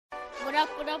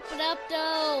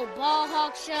though? Ball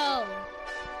Hawk Show.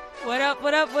 What up,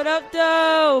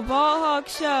 though? Ball Hawk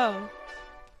Show.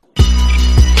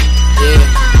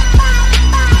 Yeah.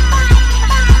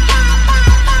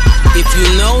 If you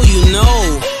know, you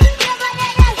know.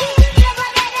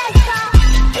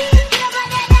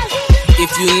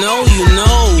 If you know, you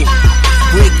know.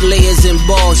 Bricklayers in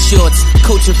ball shorts,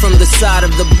 coaching from the side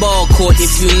of the ball court.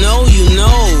 If you know, you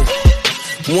know.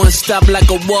 One stop like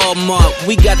a Walmart.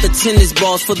 We got the tennis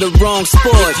balls for the wrong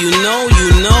sport. If you know, you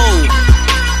know.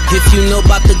 If you know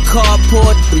about the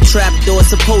carport, them trapdoors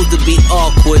supposed to be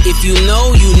awkward. If you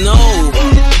know, you know.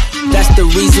 That's the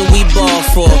reason we ball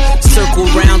for. Circle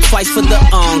round twice for the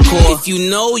encore. If you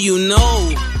know, you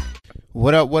know.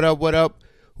 What up,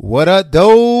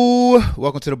 though?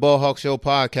 Welcome to the Ball Hawk Show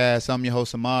podcast. I'm your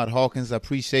host, Ahmad Hawkins. I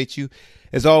appreciate you,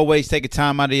 as always, taking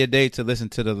time out of your day to listen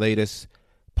to the latest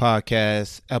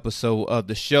podcast episode of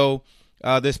the show.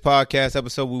 This podcast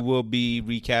episode, we will be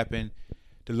recapping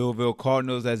the Louisville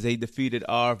Cardinals as they defeated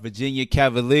our Virginia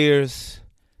Cavaliers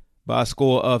by a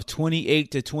score of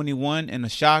 28-21 in a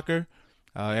shocker.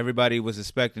 Everybody was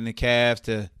expecting the Cavs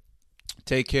to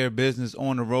take care of business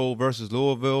on the road versus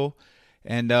Louisville,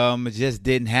 and it just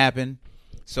didn't happen.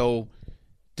 So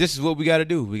this is what we got to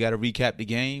do. We got to recap the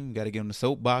game. We got to get on the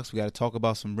soapbox. We got to talk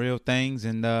about some real things,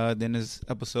 and then this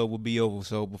episode will be over.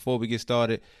 So before we get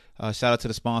started, shout out to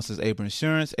the sponsors, Aber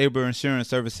Insurance. Aber Insurance,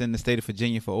 servicing the state of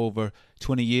Virginia for over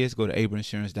 20 years. Go to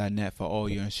aberinsurance.net for all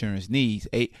your insurance needs.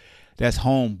 That's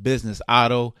home, business,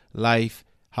 auto, life.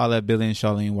 Holla at Billy and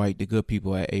Charlene White, the good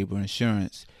people at Aber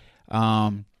Insurance.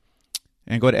 And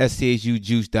go to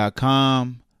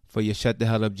sthujuice.com for your Shut the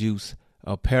Hell Up Juice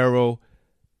apparel.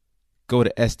 Go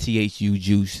to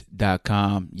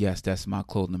sthujuice.com. Yes, that's my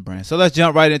clothing brand. So let's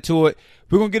jump right into it.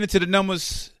 We're going to get into the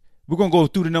numbers. We're going to go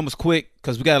through the numbers quick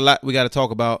because we got a lot we got to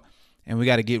talk about, and we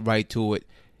got to get right to it.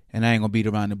 And I ain't going to beat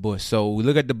around the bush. So we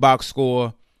look at the box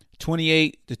score,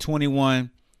 28-21.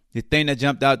 The thing that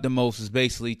jumped out the most is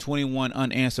basically 21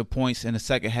 unanswered points in the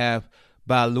second half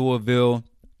by Louisville.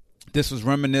 This was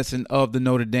reminiscent of the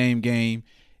Notre Dame game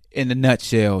in a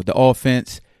nutshell. The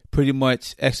offense pretty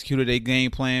much executed a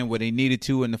game plan where they needed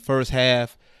to in the first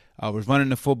half. Was running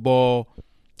the football.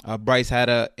 Bryce had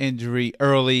an injury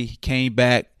early, came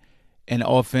back, and the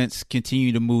offense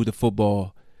continued to move the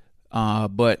football.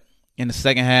 But in the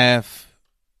second half,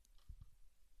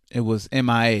 it was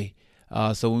MIA.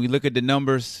 So when we look at the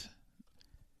numbers,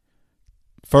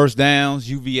 first downs,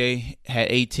 UVA had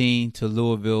 18 to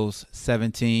Louisville's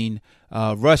 17.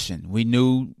 Rushing, we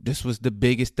knew this was the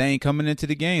biggest thing coming into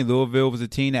the game. Louisville was a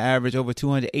team that averaged over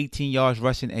 218 yards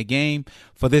rushing a game.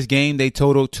 For this game, they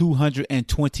totaled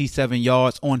 227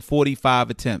 yards on 45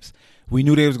 attempts. We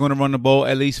knew they was going to run the ball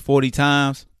at least 40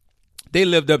 times. They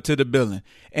lived up to the billing.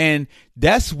 And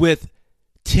that's with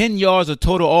 10 yards of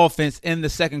total offense in the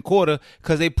second quarter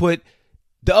because they put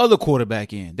the other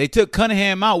quarterback in. They took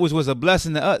Cunningham out, which was a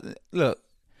blessing to us. Look,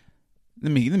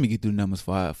 let me get through the numbers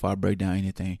before I break down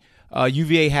anything.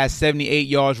 UVA has 78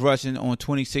 yards rushing on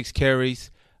 26 carries,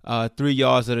 3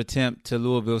 yards of attempt to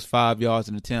Louisville's 5 yards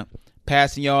an attempt.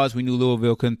 Passing yards, we knew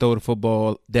Louisville couldn't throw the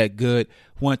football that good.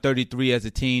 133 as a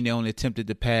team, they only attempted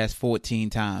to pass 14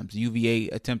 times. UVA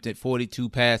attempted 42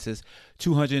 passes,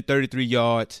 233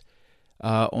 yards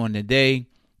on the day.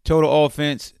 Total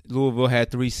offense, Louisville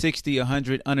had 360,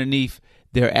 100 underneath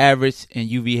their average, and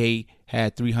UVA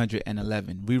had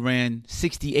 311. We ran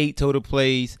 68 total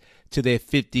plays to their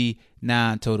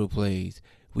 59 total plays.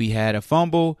 We had a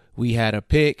fumble. We had a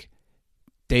pick.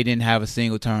 They didn't have a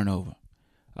single turnover.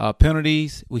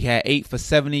 Penalties, we had 8 for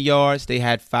 70 yards. They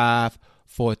had 5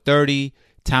 for 30.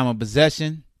 Time of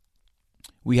possession,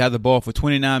 we had the ball for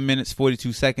 29 minutes,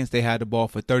 42 seconds. They had the ball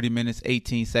for 30 minutes,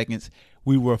 18 seconds.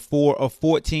 We were 4 of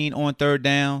 14 on third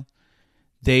down.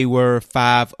 They were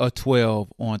 5 of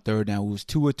 12 on third down. We was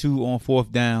 2 of 2 on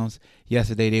fourth downs.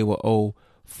 Yesterday, they were 0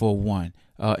 for 1.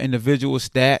 Individual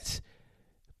stats,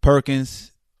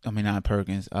 What's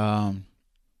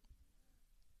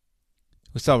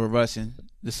up with rushing?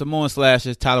 The Samoan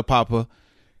Slashers, Tyler Popper,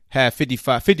 had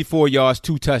 54 yards,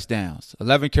 2 touchdowns.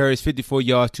 11 carries, 54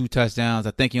 yards, 2 touchdowns.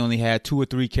 I think he only had 2 or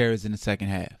 3 carries in the second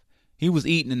half. He was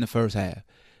eating in the first half.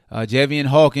 Javian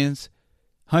Hawkins,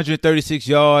 136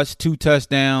 yards, 2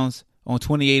 touchdowns on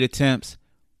 28 attempts.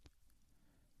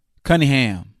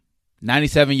 Cunningham,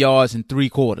 97 yards in 3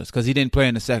 quarters because he didn't play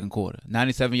in the second quarter.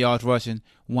 97 yards rushing,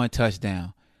 1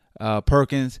 touchdown.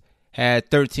 Perkins had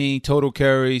 13 total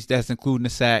carries, that's including the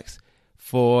sacks,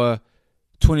 for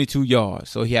 22 yards.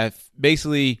 So he had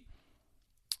basically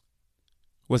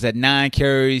was at 9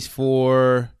 carries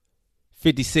for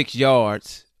 56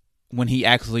 yards when he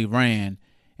actually ran.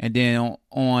 And then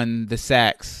on the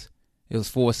sacks, it was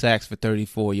 4 sacks for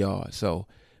 34 yards. So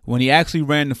when he actually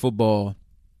ran the football,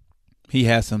 he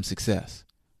had some success.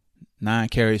 9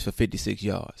 carries for 56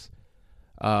 yards.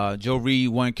 Joe Reed,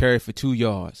 1 carry for 2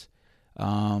 yards.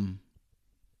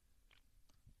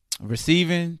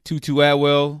 Receiving, Tutu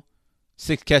Atwell,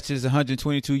 6 catches,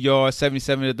 122 yards.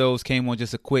 77 of those came on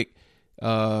just a quick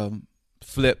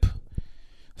flip,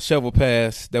 shovel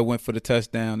pass that went for the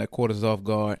touchdown that caught us off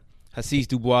guard. Hasise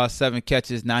Dubois, 7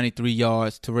 catches, 93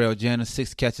 yards. Terrell Jenner,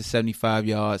 6 catches, 75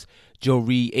 yards. Joe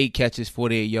Reed, 8 catches,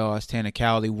 48 yards. Tanner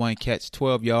Cowley, 1 catch,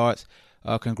 12 yards.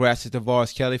 Congrats to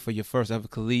Tavares Kelly for your first ever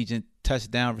collegiate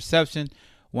touchdown reception.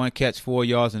 1 catch, 4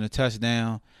 yards, and a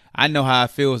touchdown. I know how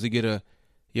it feels to get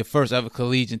your first ever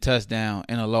collegiate touchdown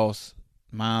in a loss.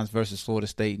 Mine's versus Florida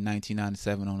State in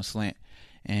 1997 on a slant.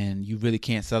 And you really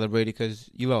can't celebrate it because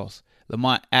you lost.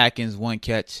 Lamont Atkins, 1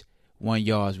 catch, 1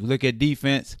 yard. We look at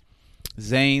defense.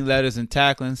 Zane led us in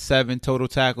tackling, 7 total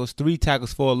tackles, 3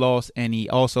 tackles for a loss, and he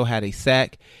also had a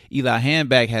sack. Eli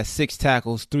Handback had 6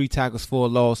 tackles, 3 tackles for a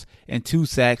loss, and 2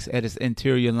 sacks at his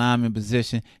interior lineman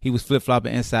position. He was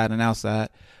flip-flopping inside and outside.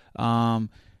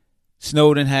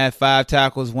 Snowden had 5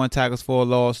 tackles, 1 tackles for a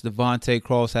loss. Devontae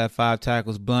Cross had 5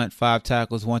 tackles. Blunt, 5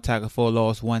 tackles, 1 tackle for a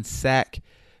loss, 1 sack.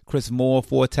 Chris Moore,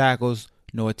 4 tackles.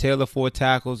 Noah Taylor, 4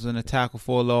 tackles and a tackle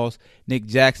for a loss. Nick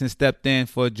Jackson stepped in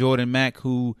for Jordan Mack,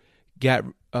 who got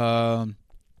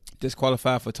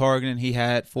disqualified for targeting. He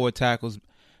had 4 tackles.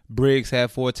 Briggs had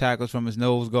 4 tackles from his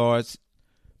nose guards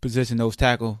position, nose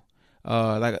tackle.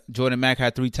 Like Jordan Mack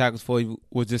had 3 tackles before he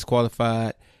was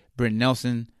disqualified. Britton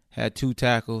Nelson had 2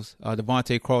 tackles.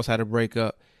 Devontae Cross had a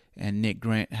breakup, and Nick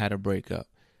Grant had a breakup.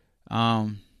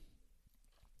 But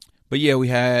yeah, we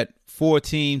had 4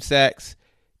 team sacks.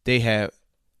 They had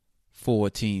 4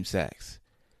 team sacks.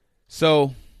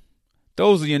 So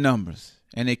those are your numbers.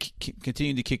 And they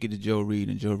continue to kick it to Joe Reed,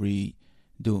 and Joe Reed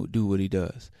do what he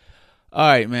does. All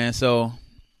right, man. So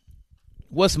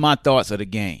what's my thoughts of the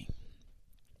game?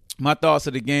 My thoughts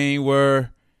of the game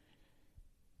were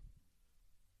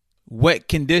wet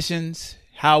conditions.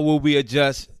 How will we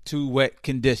adjust to wet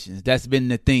conditions? That's been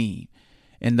the theme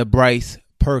in the Bryce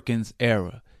Perkins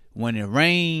era. When it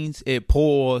rains, it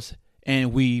pours,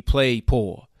 and we play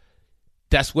poor.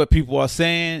 That's what people are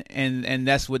saying, and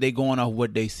that's what they're going off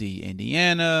what they see.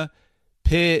 Indiana,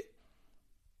 Pitt,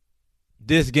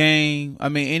 this game. I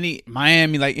mean,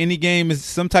 Miami, like any game is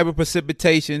some type of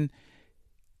precipitation.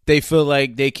 They feel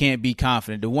like they can't be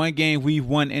confident. The one game we've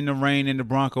won in the rain in the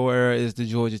Bronco era is the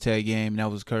Georgia Tech game, and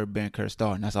that was Kurt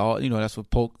starting. That's all. That's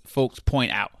what folks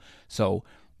point out. So,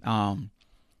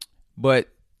 but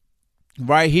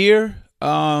right here,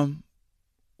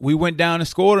 we went down and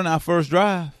scored on our first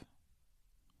drive.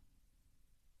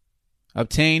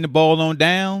 Obtained the ball on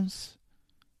downs,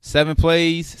 7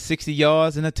 plays, 60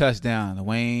 yards, and a touchdown.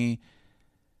 Wayne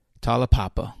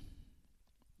Talapapa.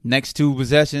 Next 2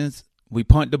 possessions, we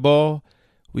punt the ball.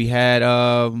 We had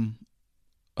a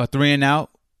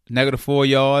 3-and-out, -4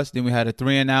 yards. Then we had a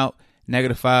 3-and-out,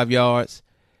 -5 yards.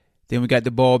 Then we got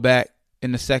the ball back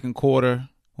in the second quarter.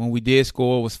 When we did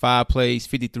score, it was 5 plays,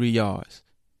 53 yards.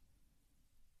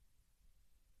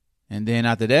 And then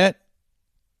after that,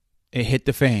 it hit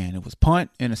the fan. It was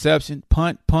punt, interception,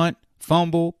 punt,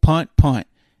 fumble, punt,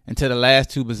 until the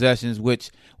last 2 possessions,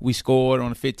 which we scored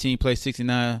on a 15-play,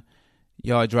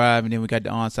 69-yard drive, and then we got the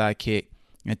onside kick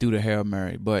and threw the Hail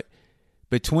Mary. But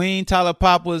between Tyler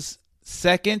Papa's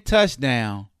second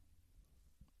touchdown,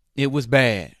 it was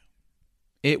bad.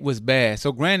 It was bad.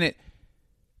 So granted,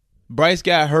 Bryce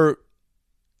got hurt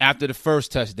after the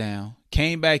first touchdown,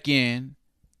 came back in,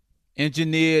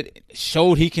 engineered,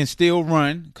 showed he can still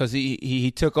run because he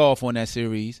took off on that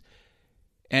series.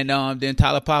 And then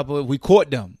Tyler Papa, we caught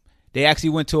them. They actually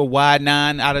went to a wide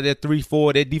 9 out of their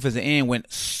 3-4. Their defensive end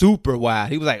went super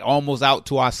wide. He was like almost out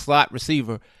to our slot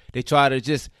receiver. They tried to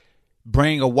just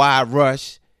bring a wide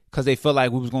rush because they felt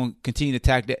like we was going to continue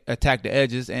to attack the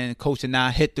edges. And Coach and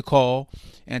I hit the call.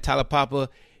 And Tyler Papa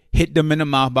hit them in the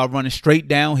mouth by running straight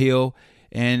downhill.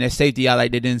 And that safety out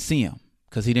like they didn't see him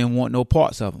because he didn't want no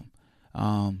parts of him.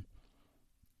 And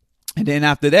then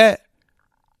after that,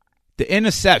 the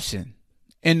interception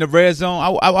in the red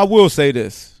zone. I will say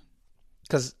this,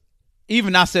 because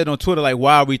even I said on Twitter, like,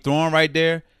 why are we throwing right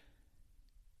there?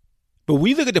 But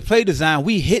we look at the play design,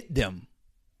 we hit them.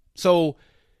 So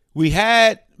we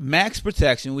had max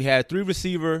protection. We had 3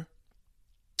 receiver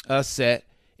set,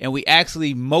 and we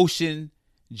actually motioned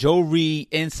Joe Reed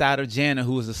inside of Jana,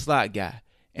 who was a slot guy.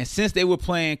 And since they were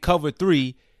playing cover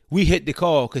 3, we hit the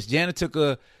call because Jana took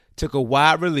a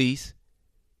wide release,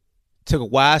 took a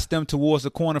wide stem towards the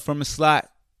corner from his slot,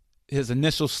 his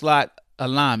initial slot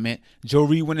alignment. Joe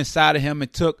Reed went inside of him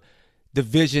and took the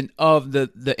vision of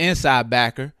the inside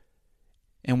backer.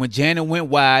 And when Janet went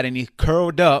wide and he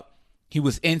curled up, he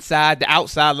was inside the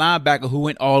outside linebacker who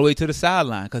went all the way to the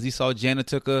sideline because he saw Janet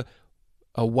took a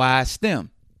wide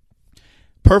stem.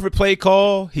 Perfect play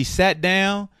call. He sat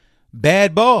down.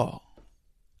 Bad ball.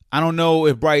 I don't know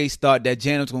if Bryce thought that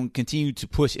Janet was going to continue to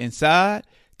push inside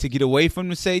to get away from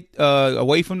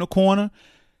the corner.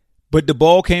 But the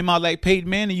ball came out like Peyton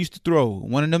Manning used to throw,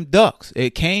 one of them ducks.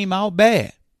 It came out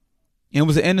bad. It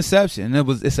was an interception.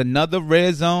 It's another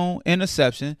red zone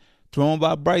interception thrown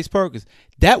by Bryce Perkins.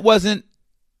 That wasn't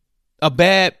a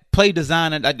bad play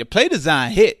design. The play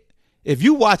design hit. If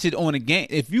you watch it on a game,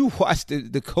 if you watch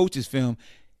the coach's film,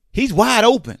 he's wide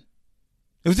open.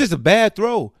 It was just a bad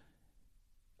throw.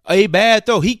 A bad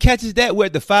throw. He catches that. We're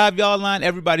at the 5-yard line.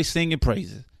 Everybody's singing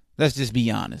praises. Let's just be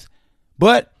honest.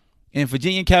 But in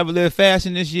Virginia Cavalier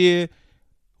fashion this year,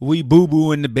 we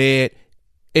boo-boo in the bed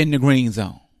in the green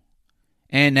zone.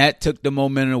 And that took the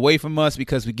momentum away from us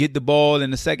because we get the ball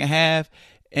in the second half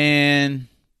and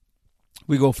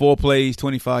we go 4 plays,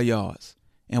 25 yards,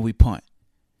 and we punt.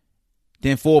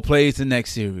 Then 4 plays the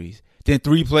next series. Then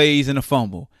 3 plays and a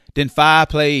fumble. Then 5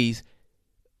 plays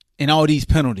and all these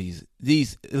penalties,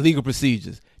 these illegal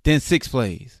procedures. Then 6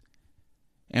 plays.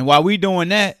 And while we doing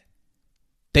that,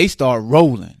 they start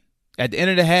rolling. At the end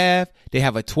of the half, they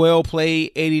have a 12-play,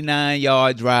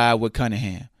 89-yard drive with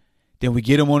Cunningham. Then we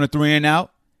get them on a 3 and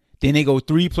out. Then they go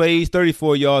 3 plays,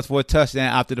 34 yards for a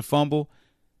touchdown after the fumble.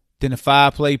 Then a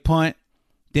 5-play punt.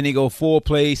 Then they go 4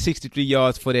 plays, 63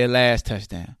 yards for their last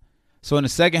touchdown. So in the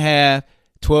second half,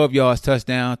 12 yards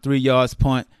touchdown, 3 yards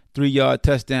punt, 3-yard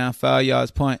touchdown, 5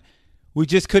 yards punt. We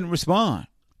just couldn't respond.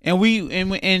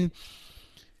 And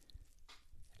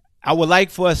I would like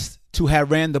for us to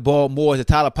have ran the ball more as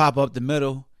Tyler pop up the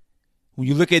middle. When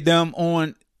you look at them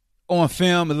on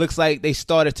film, it looks like they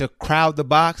started to crowd the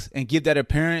box and give that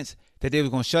appearance that they were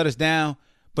going to shut us down.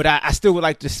 But I still would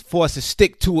like for us to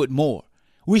stick to it more.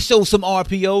 We showed some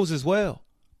RPOs as well.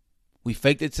 We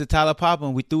faked it to Tyler Papa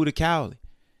and we threw to Cowley.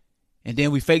 And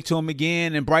then we faked to him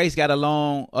again, and Bryce got a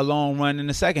long run in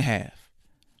the second half.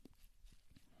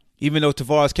 Even though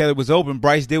Tavares Kelly was open,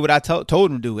 Bryce did what I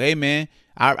told him to do. Hey, man,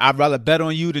 I'd rather bet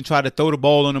on you than try to throw the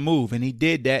ball on the move. And he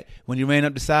did that when he ran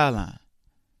up the sideline.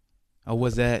 Or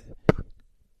was that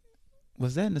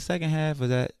in the second half? Or was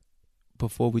that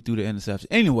before we threw the interception?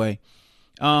 Anyway,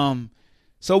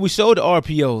 so we showed the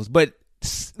RPOs. But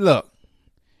look,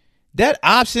 that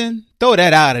option, throw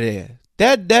that out of there.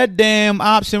 That damn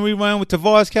option we run with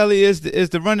Tavares Kelly is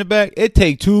the running back. It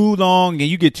take too long and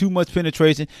you get too much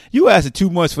penetration. You asking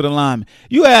too much for the lineman.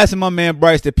 You asking my man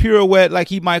Bryce to pirouette like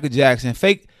he Michael Jackson,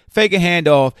 fake a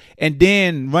handoff, and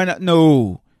then run up.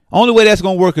 No. Only way that's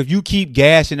going to work if you keep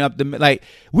gashing up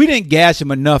we didn't gash him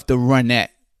enough to run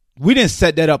that. We didn't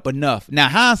set that up enough. Now,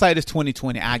 hindsight is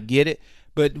 20/20. I get it.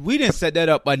 But we didn't set that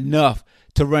up enough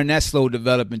to run that slow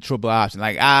development triple option.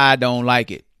 I don't like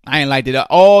it. I ain't liked it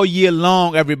all year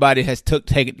long. Everybody has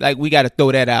taken. We got to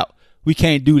throw that out. We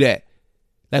can't do that.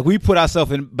 We put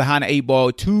ourselves behind the 8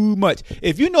 ball too much.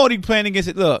 If you know we playing against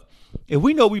it, look. If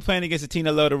we know we playing against a team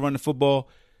that love to run the football,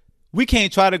 we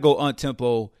can't try to go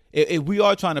untempo. If we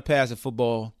are trying to pass the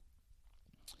football,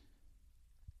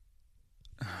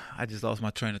 I just lost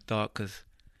my train of thought because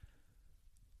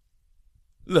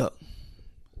look.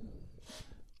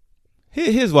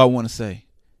 Here's what I want to say.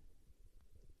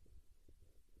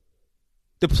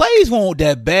 The plays weren't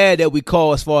that bad that we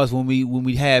call as far as when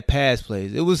we had pass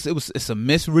plays. It's a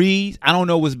misread. I don't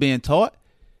know what's being taught.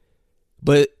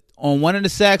 But on one of the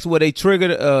sacks where they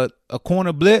triggered a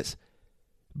corner blitz,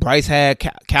 Bryce had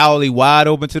Cowley wide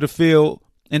open to the field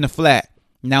in the flat.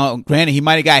 Now, granted, he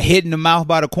might have got hit in the mouth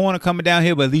by the corner coming down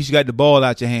here, but at least you got the ball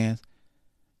out your hands.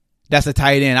 That's a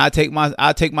tight end. I take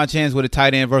my chance with a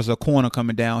tight end versus a corner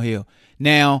coming downhill.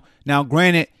 Now,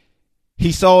 granted,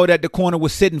 he saw that the corner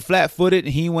was sitting flat-footed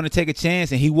and he didn't want to take a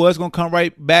chance, and he was going to come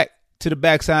right back to the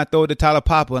backside and throw it to Tyler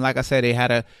Papa. And like I said, they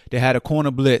had a corner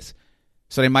blitz,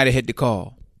 so they might have hit the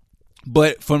call.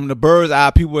 But from the bird's eye,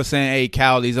 people were saying, hey,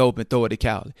 Cowley's open, throw it to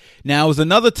Cowley. Now, it was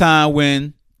another time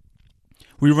when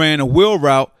we ran a wheel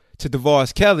route to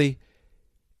Tavares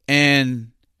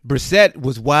and Brissett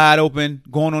was wide open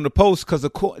going on the post because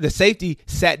the safety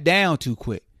sat down too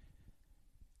quick.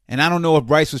 And I don't know if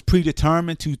Bryce was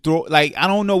predetermined to throw. I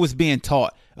don't know what's being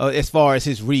taught as far as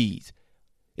his reads.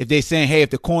 If they're saying, hey, if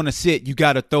the corner sit, you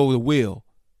got to throw the wheel.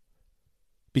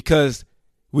 Because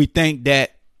we think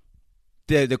that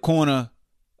the corner,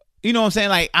 you know what I'm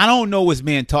saying? I don't know what's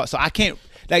being taught. So I can't,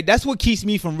 that's what keeps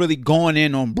me from really going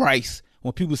in on Bryce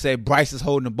when people say Bryce is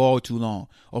holding the ball too long,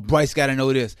 or Bryce got to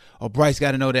know this, or Bryce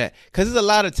got to know that. Because there's a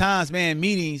lot of times, man,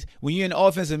 meetings, when you're in an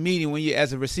offensive meeting, when you're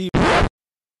as a receiver.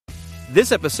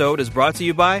 This episode is brought to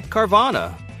you by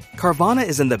Carvana. Carvana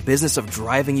is in the business of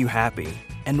driving you happy.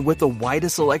 And with the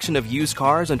widest selection of used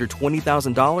cars under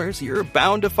 $20,000, you're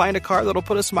bound to find a car that'll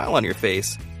put a smile on your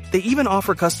face. They even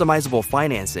offer customizable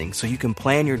financing so you can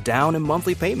plan your down and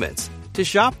monthly payments. To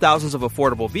shop thousands of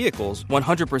affordable vehicles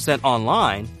 100%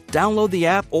 online, download the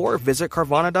app or visit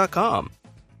Carvana.com.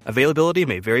 Availability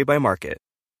may vary by market.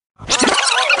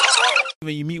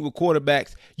 When you meet with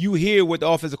quarterbacks, you hear what the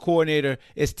offensive coordinator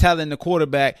is telling the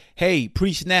quarterback, hey,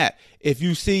 pre-snap, if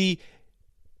you see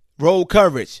roll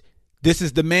coverage, this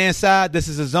is the man side, this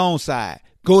is the zone side.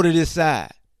 Go to this side.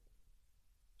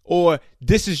 Or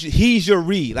he's your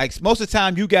read. Like most of the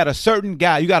time you got a certain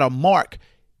guy, you got a mark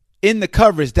in the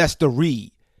coverage that's the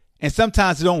read. And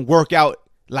sometimes it don't work out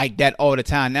like that all the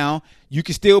time. Now, you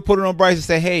can still put it on Bryce and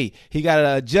say, hey, he got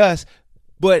to adjust.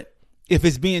 But if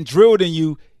it's being drilled in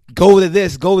you, go to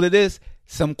this, go to this.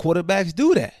 Some quarterbacks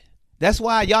do that. That's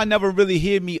why y'all never really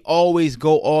hear me always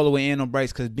go all the way in on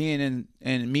Bryce, because being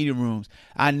in meeting rooms,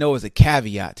 I know is a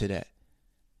caveat to that.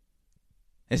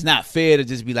 It's not fair to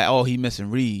just be like, oh, he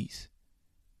missing reads.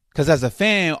 Because as a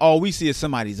fan, all we see is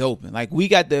somebody's open. Like we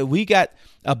got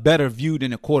a better view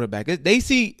than the quarterback. They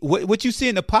see what you see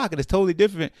in the pocket is totally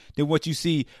different than what you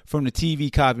see from the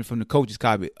TV copy, from the coach's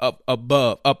copy, up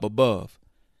above.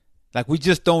 Like we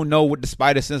just don't know what the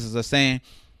spider senses are saying.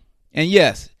 And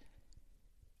yes,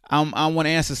 I want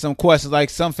to answer some questions. Like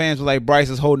some fans were like, Bryce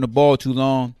is holding the ball too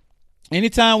long.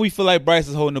 Anytime we feel like Bryce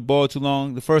is holding the ball too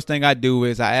long, the first thing I do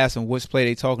is I ask them which play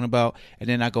they talking about, and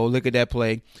then I go look at that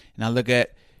play, and I look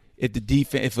at if the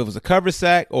defense, if it was a cover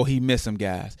sack or he missed some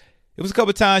guys. It was a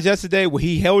couple times yesterday where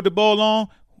he held the ball long,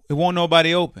 it wasn't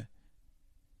nobody open.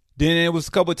 Then it was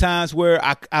a couple times where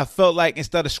I felt like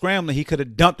instead of scrambling, he could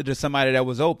have dumped it to somebody that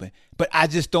was open. But I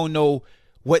just don't know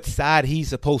what side he's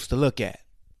supposed to look at.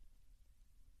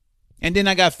 And then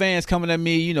I got fans coming at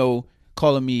me,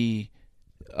 calling me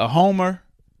a homer.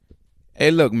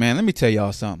 Hey, look, man, let me tell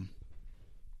y'all something.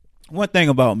 One thing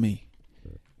about me,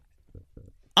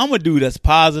 I'm a dude that's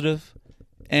positive,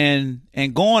 and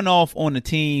going off on the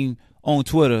team on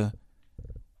Twitter,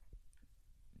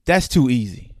 that's too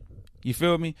easy. You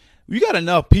feel me? You got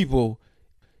enough people,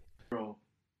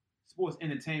 sports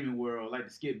entertainment world, like the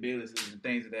Skip Baylesses and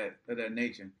things of that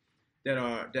nature, that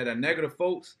are negative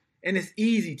folks, and it's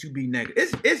easy to be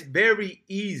negative. It's very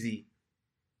easy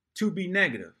to be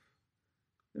negative.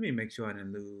 Let me make sure I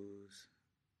didn't lose.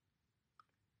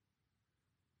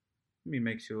 Let me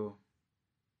make sure.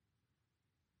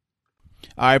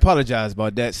 I apologize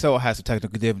about that. So I had some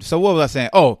technical difficulties. So what was I saying?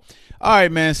 Oh, all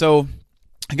right, man. So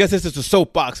I guess this is a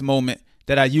soapbox moment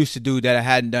that I used to do that I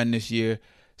hadn't done this year.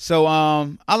 So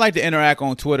I like to interact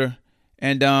on Twitter,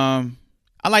 and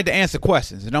I like to answer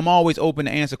questions, and I'm always open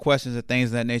to answer questions and things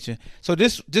of that nature. So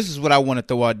this is what I want to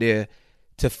throw out there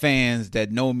to fans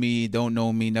that know me, don't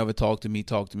know me, never talk to me.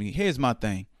 Here's my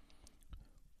thing.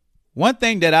 One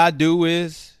thing that I do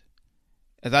is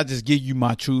I just give you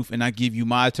my truth, and I give you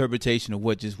my interpretation of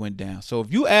what just went down. So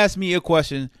if you ask me a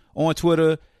question on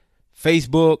Twitter,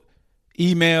 Facebook,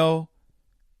 email,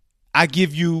 I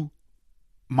give you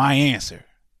my answer.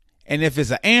 And if it's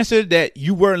an answer that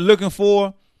you weren't looking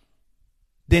for,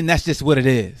 then that's just what it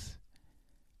is.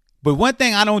 But one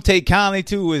thing I don't take kindly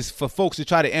to is for folks to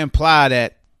try to imply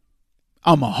that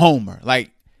I'm a homer.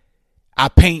 Like I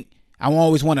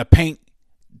always want to paint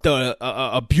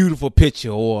a beautiful picture,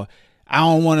 or I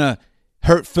don't want to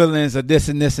hurt feelings or this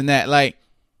and this and that. Like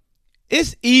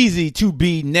it's easy to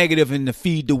be negative and to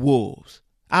feed the wolves.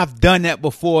 I've done that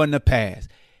before in the past.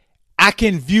 I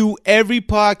can view every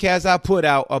podcast I put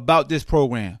out about this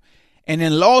program. And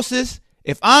in losses,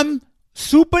 if I'm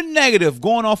super negative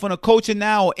going off on a coach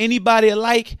now or anybody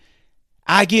alike,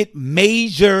 I get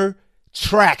major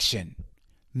traction,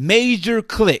 major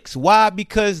clicks. Why?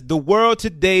 Because the world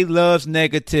today loves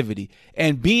negativity,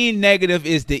 and being negative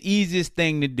is the easiest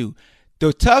thing to do.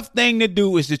 The tough thing to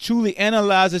do is to truly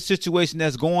analyze the situation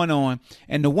that's going on.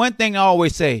 And the one thing I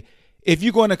always say, if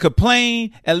you're going to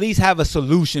complain, at least have a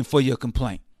solution for your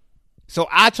complaint. So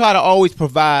I try to always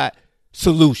provide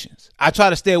solutions. I try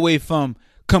to stay away from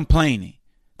complaining,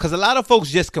 because a lot of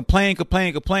folks just complain.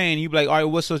 You be like, all right,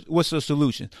 what's the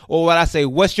solution? Or what I say,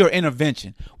 what's your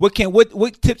intervention? What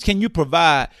tips can you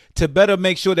provide to better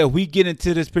make sure that we get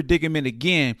into this predicament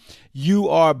again? You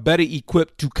are better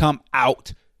equipped to come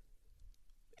out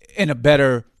with a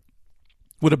better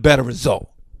result,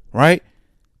 right?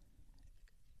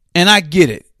 And I get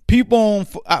it.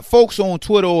 Folks on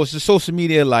Twitter or social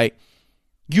media, like,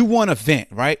 You want to vent,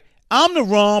 right? I'm the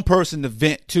wrong person to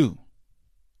vent to.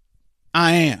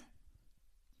 I am.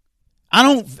 I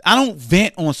don't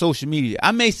vent on social media.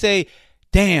 I may say,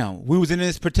 damn, we was in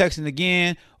this protection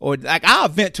again, or like I'll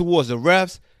vent towards the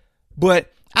refs,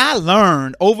 but I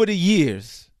learned over the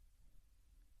years,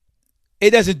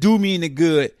 it doesn't do me any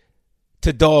good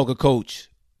to dog a coach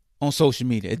on social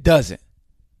media. It doesn't.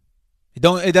 It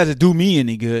doesn't do me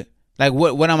any good. Like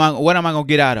what am I gonna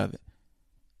get out of it?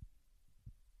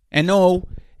 And no,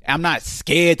 I'm not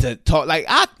scared to talk. Like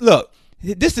look,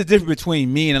 this is the difference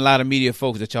between me and a lot of media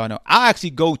folks that y'all know. I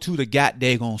actually go to the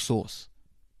goddamn source.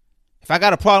 If I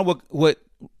got a problem with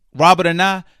Robert and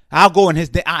I'll go in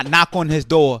I knock on his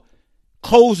door,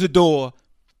 close the door,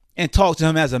 and talk to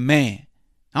him as a man.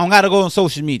 I don't got to go on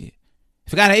social media.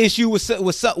 If I got an issue with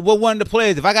one of the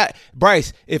players, if I got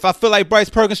Bryce, if I feel like Bryce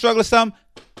Perkins struggling with something,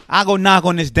 I go knock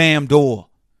on this damn door.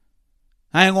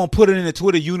 I ain't going to put it in the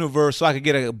Twitter universe so I can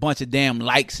get a bunch of damn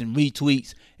likes and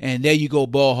retweets. And there you go,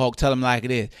 ball hawk, tell them like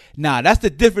it is. Nah, that's the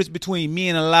difference between me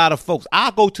and a lot of folks.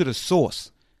 I go to the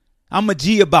source. I'm a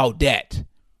G about that.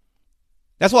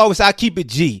 That's why I keep it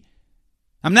G.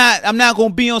 I'm not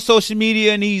gonna be on social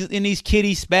media in these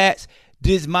kitty spats.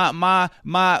 This my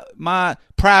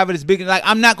private is big. Like,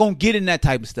 I'm not gonna get in that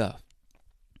type of stuff.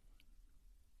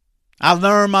 I've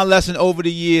learned my lesson over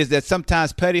the years that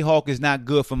sometimes petty hawk is not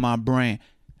good for my brand.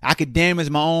 I could damage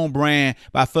my own brand,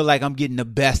 but I feel like I'm getting the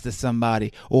best of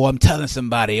somebody or I'm telling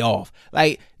somebody off.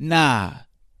 Like, nah.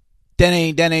 That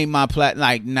ain't my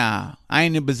like, nah. I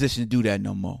ain't in a position to do that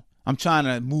no more. I'm trying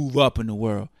to move up in the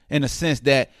world in a sense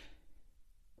that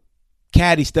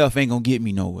catty stuff ain't gonna get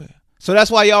me nowhere. So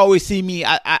that's why you always see me,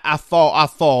 I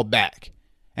fall back.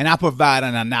 And I provide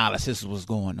an analysis of what's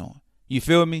going on. You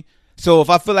feel me? So if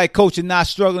I feel like coach is not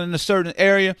struggling in a certain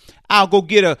area, I'll go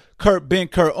get a Ben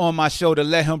Kurt on my show to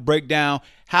let him break down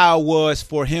how it was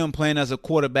for him playing as a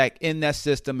quarterback in that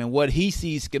system and what he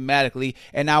sees schematically.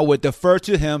 And I would defer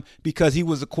to him because he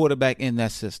was a quarterback in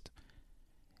that system.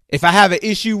 If I have an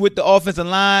issue with the offensive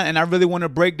line and I really want to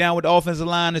break down what the offensive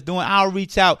line is doing, I'll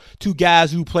reach out to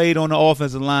guys who played on the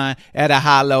offensive line at a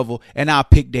high level and I'll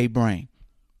pick their brain.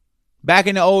 Back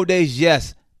in the old days,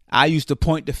 yes, I used to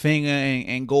point the finger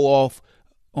and go off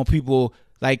on people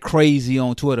like crazy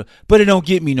on Twitter, but it don't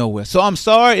get me nowhere. So I'm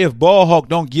sorry if Ball Hawk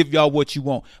don't give y'all what you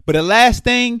want. But the last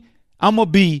thing I'm going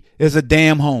to be is a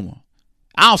damn homer.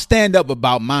 I'll stand up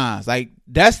about mine. Like,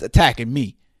 that's attacking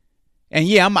me. And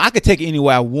yeah, I could take it any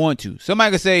way I want to.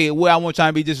 Somebody could say, well, I want trying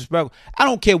to be disrespectful. I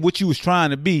don't care what you was trying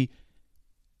to be.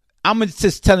 I'm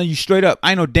just telling you straight up,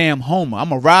 I ain't no damn homer. I'm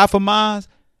going to ride for mine.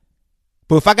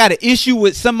 But if I got an issue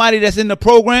with somebody that's in the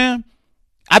program,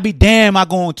 I'd be damn I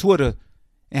go on Twitter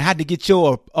and had to get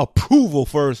your approval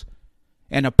first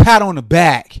and a pat on the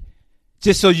back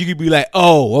just so you could be like,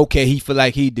 oh, okay, he feel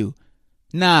like he do.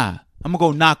 Nah, I'm going to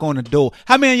go knock on the door.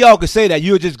 How many of y'all could say that?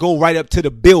 You'll just go right up to the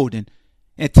building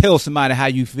and tell somebody how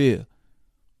you feel.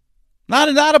 Not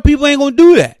a lot of people ain't going to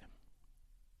do that.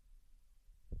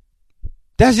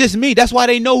 That's just me. That's why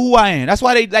they know who I am. That's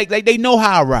why they know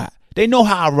how I ride. They know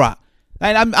how I rock.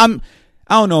 Like, I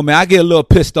don't know, man. I get a little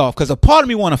pissed off because a part of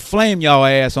me want to flame y'all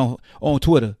ass on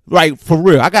Twitter. Right, for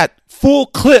real. I got full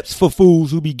clips for fools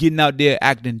who be getting out there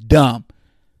acting dumb.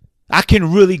 I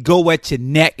can really go at your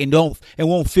neck and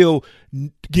won't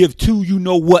give two you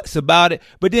know what's about it.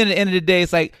 But then at the end of the day,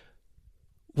 it's like,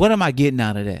 what am I getting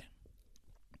out of that?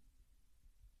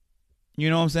 You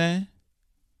know what I'm saying?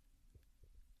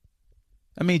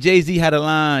 I mean, Jay-Z had a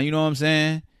line, you know what I'm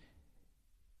saying?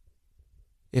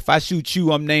 If I shoot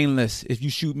you, I'm nameless. If you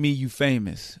shoot me, you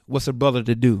famous. What's a brother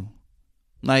to do?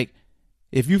 Like,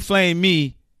 if you flame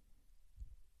me,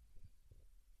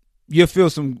 you'll feel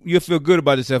good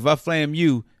about yourself. If I flame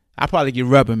you, I probably get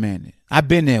reprimanded. I've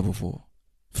been there before.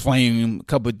 Flame a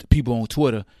couple of people on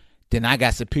Twitter. Then I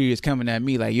got superiors coming at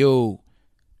me like, yo,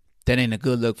 that ain't a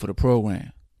good look for the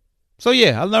program. So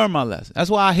yeah, I learned my lesson. That's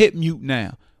why I hit mute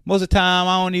now. Most of the time,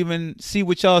 I don't even see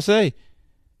what y'all say.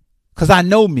 Because I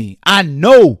know me. I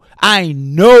know I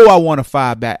want to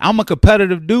fire back. I'm a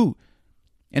competitive dude.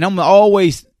 And I'm going to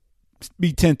always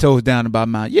be 10 toes down about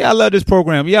mine. Yeah, I love this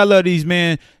program. Yeah, I love these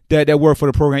men that work for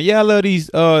the program. Yeah, I love these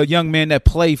young men that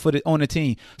play on the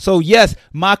team. So, yes,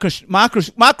 my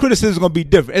criticism is going to be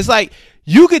different. It's like,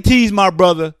 you could tease my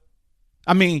brother.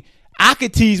 I mean, I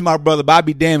could tease my brother, but I'd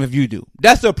be damned if you do.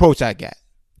 That's the approach I got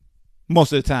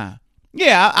most of the time.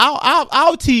 Yeah,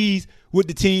 I'll tease what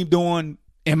the team doing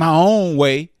in my own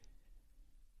way,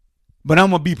 but I'm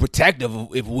going to be protective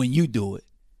if when you do it.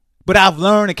 But I've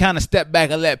learned to kind of step back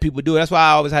and let people do it. That's why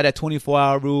I always had that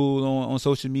 24-hour rule on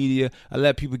social media. I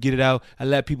let people get it out. I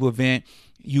let people vent.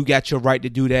 You got your right to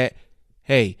do that.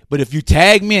 Hey, but if you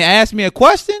tag me and ask me a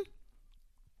question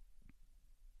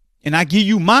and I give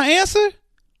you my answer,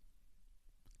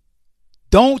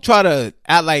 don't try to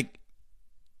act like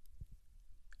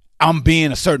I'm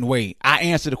being a certain way. I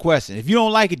answer the question. If you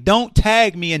don't like it, don't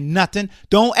tag me in nothing.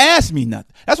 Don't ask me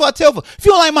nothing. That's what I tell folks. If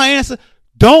you don't like my answer,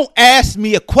 don't ask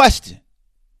me a question.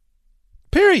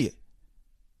 Period.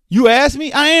 You ask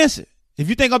me, I answer. If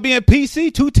you think I'm being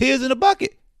PC, 2 tears in a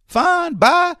bucket. Fine.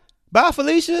 Bye. Bye,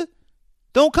 Felicia.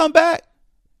 Don't come back.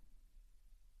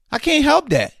 I can't help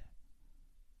that.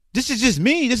 This is just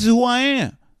me. This is who I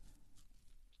am.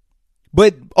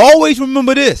 But always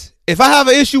remember this. If I have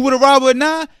an issue with a Robert and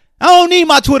I don't need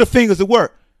my Twitter fingers to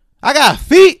work. I got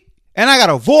feet and I got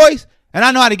a voice and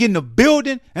I know how to get in the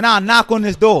building and I'll knock on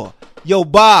this door. Yo,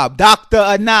 Bob, Dr.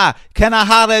 Anai, can I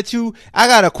holler at you? I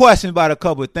got a question about a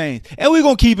couple of things. And we're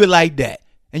going to keep it like that.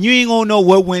 And you ain't going to know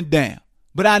what went down.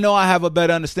 But I know I have a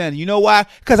better understanding. You know why?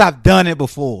 Because I've done it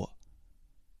before.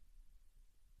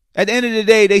 At the end of the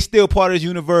day, they still part of this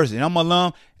university. And I'm an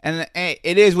alum. And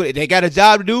it is what they got a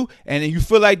job to do. And you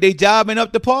feel like they jobbing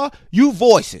up to par, you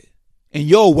voice it in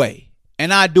your way.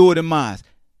 And I do it in mine.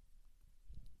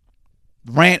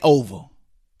 Rant over.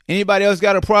 Anybody else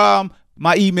got a problem?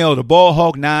 My email,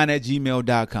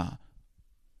 theballhawk9@gmail.com.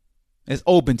 It's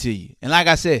open to you. And like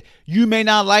I said, you may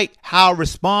not like how I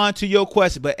respond to your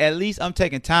question, but at least I'm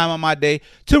taking time on my day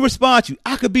to respond to you.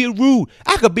 I could be rude.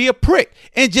 I could be a prick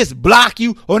and just block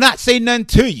you or not say nothing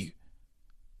to you.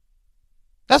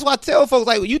 That's why I tell folks,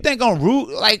 like, you think I'm rude?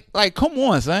 Like, come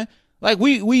on, son. Like,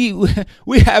 we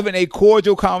having a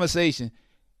cordial conversation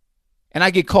and I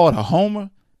get called a homer.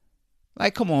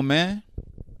 Like, come on, man.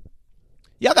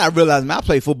 Y'all got to realize, man, I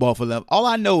play football for love. All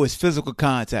I know is physical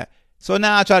contact. So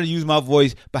now I try to use my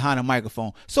voice behind a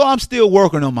microphone. So I'm still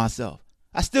working on myself.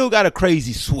 I still got a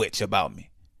crazy switch about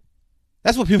me.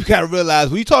 That's what people got to realize.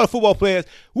 When you talk to football players,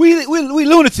 we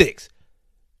lunatics.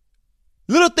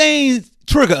 Little things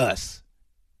trigger us.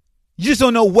 You just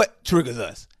don't know what triggers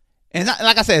us. And it's not,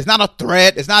 like I said, it's not a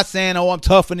threat. It's not saying, oh, I'm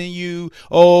tougher than you.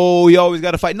 Oh, you always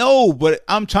got to fight. No, but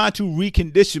I'm trying to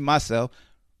recondition myself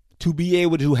to be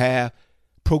able to have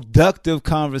productive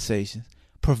conversations,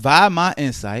 provide my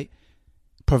insight,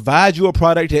 provide you a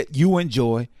product that you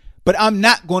enjoy, but I'm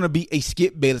not going to be a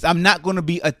Skip Bayless. I'm not going to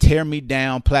be a tear me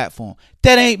down platform.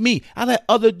 That ain't me. I let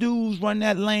other dudes run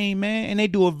that lane, man, and they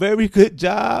do a very good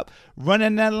job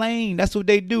running that lane. That's what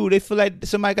they do. They feel like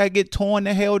somebody got to get torn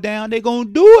the hell down. They going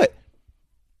to do it.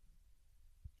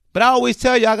 But I always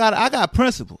tell you, I got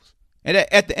principles. And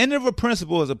at the end of a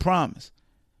principle is a promise.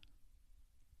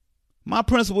 My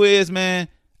principle is, man,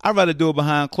 I'd rather do it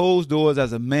behind closed doors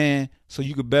as a man so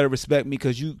you could better respect me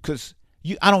because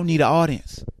I don't need an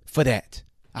audience for that.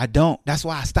 I don't. That's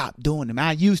why I stopped doing them.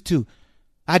 I used to.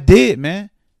 I did,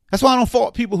 man. That's why I don't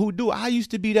fault people who do. I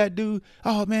used to be that dude.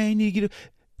 Oh, man, you need to get a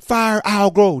fire, I'll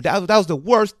grow. That was the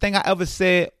worst thing I ever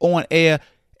said on air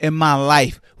in my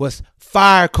life was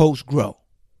fire, coach, grow.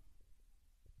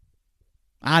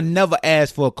 I never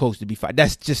asked for a coach to be fired.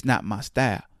 That's just not my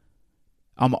style.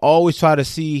 I'm always try to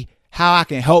see how I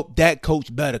can help that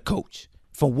coach better coach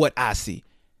from what I see.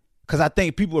 Because I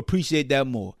think people appreciate that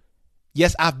more.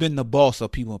 Yes, I've been the boss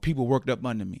of people. People worked up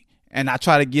under me. And I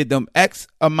try to give them X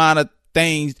amount of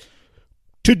things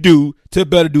to do to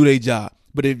better do their job.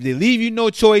 But if they leave you no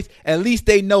choice, at least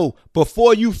they know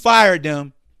before you fire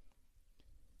them,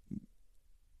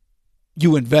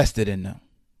 you invested in them.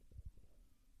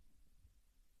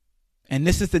 And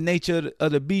this is the nature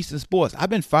of the beast in sports. I've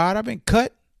been fired. I've been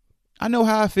cut. I know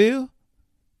how I feel.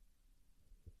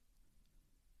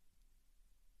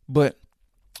 But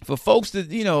for folks that,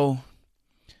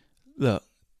 look,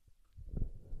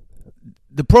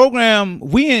 the program,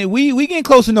 we getting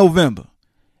close to November.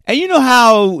 And you know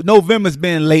how November's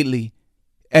been lately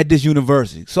at this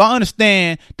university. So I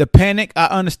understand the panic. I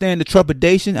understand the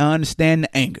trepidation. I understand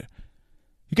the anger.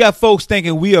 You got folks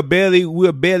thinking we'll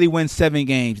barely win 7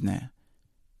 games now.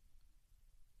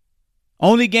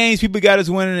 Only games people got us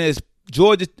winning is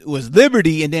Georgia was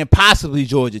Liberty and then possibly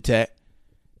Georgia Tech.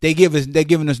 They're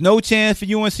giving us no chance for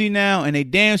UNC now, and they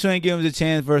damn sure ain't giving us a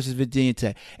chance versus Virginia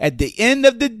Tech. At the end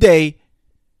of the day,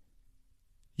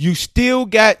 you still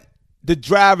got the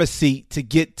driver's seat to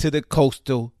get to the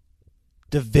Coastal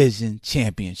Division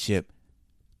Championship.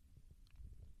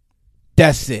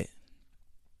 That's it.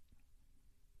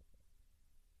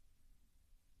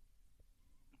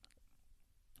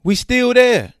 We still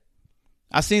there.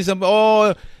 I seen some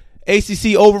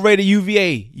ACC overrated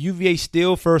UVA. UVA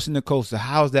still first in the Coastal.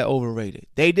 How's that overrated?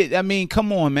 They did. I mean,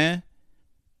 come on, man.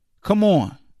 Come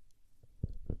on.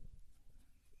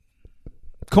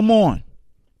 Come on.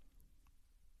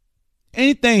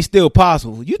 anything's still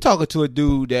possible. You talking to a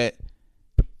dude that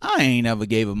I ain't never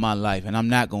gave up my life, and I'm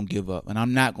not going to give up, and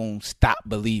I'm not going to stop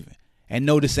believing. And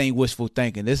no, this ain't wishful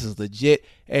thinking. This is legit.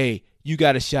 Hey, you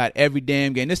got a shot every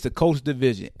damn game. This is the Coach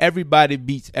Division. Everybody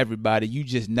beats everybody. You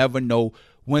just never know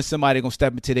when somebody going to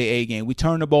step into their A game. We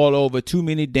turn the ball over too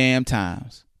many damn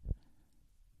times.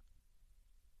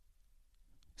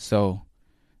 So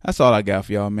that's all I got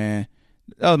for y'all, man.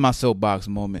 That was my soapbox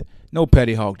moment. No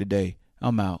Petty Hawk today.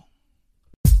 I'm out.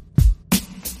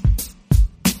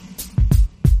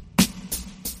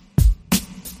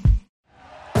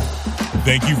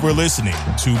 Thank you for listening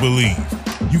to Believe.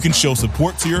 You can show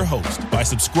support to your host by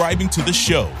subscribing to the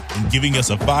show and giving us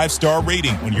a 5-star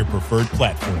rating on your preferred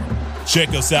platform. Check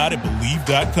us out at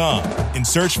Believe.com and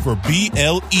search for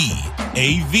BLEAV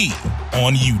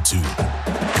on YouTube.